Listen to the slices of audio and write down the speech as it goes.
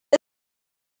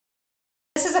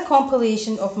This is a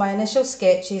compilation of my initial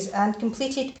sketches and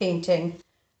completed painting,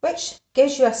 which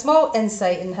gives you a small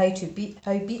insight in how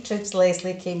Beatrix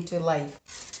Leslie came to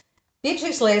life.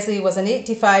 Beatrix Leslie was an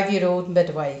 85-year-old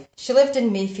midwife. She lived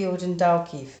in Mayfield in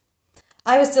Dalkeith.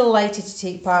 I was delighted to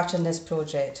take part in this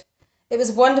project. It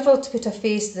was wonderful to put a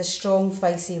face to this strong,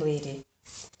 feisty lady.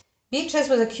 Beatrix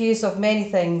was accused of many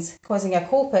things, causing a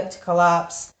coal pit to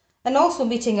collapse, and also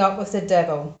meeting up with the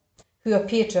devil, who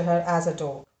appeared to her as a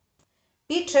dog.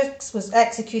 Beatrix was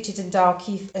executed in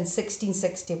Dalkeith in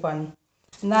 1661,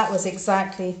 and that was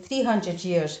exactly 300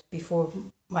 years before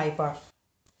my birth.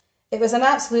 It was an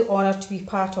absolute honour to be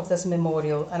part of this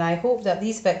memorial, and I hope that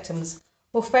these victims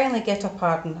will finally get a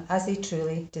pardon, as they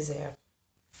truly deserve.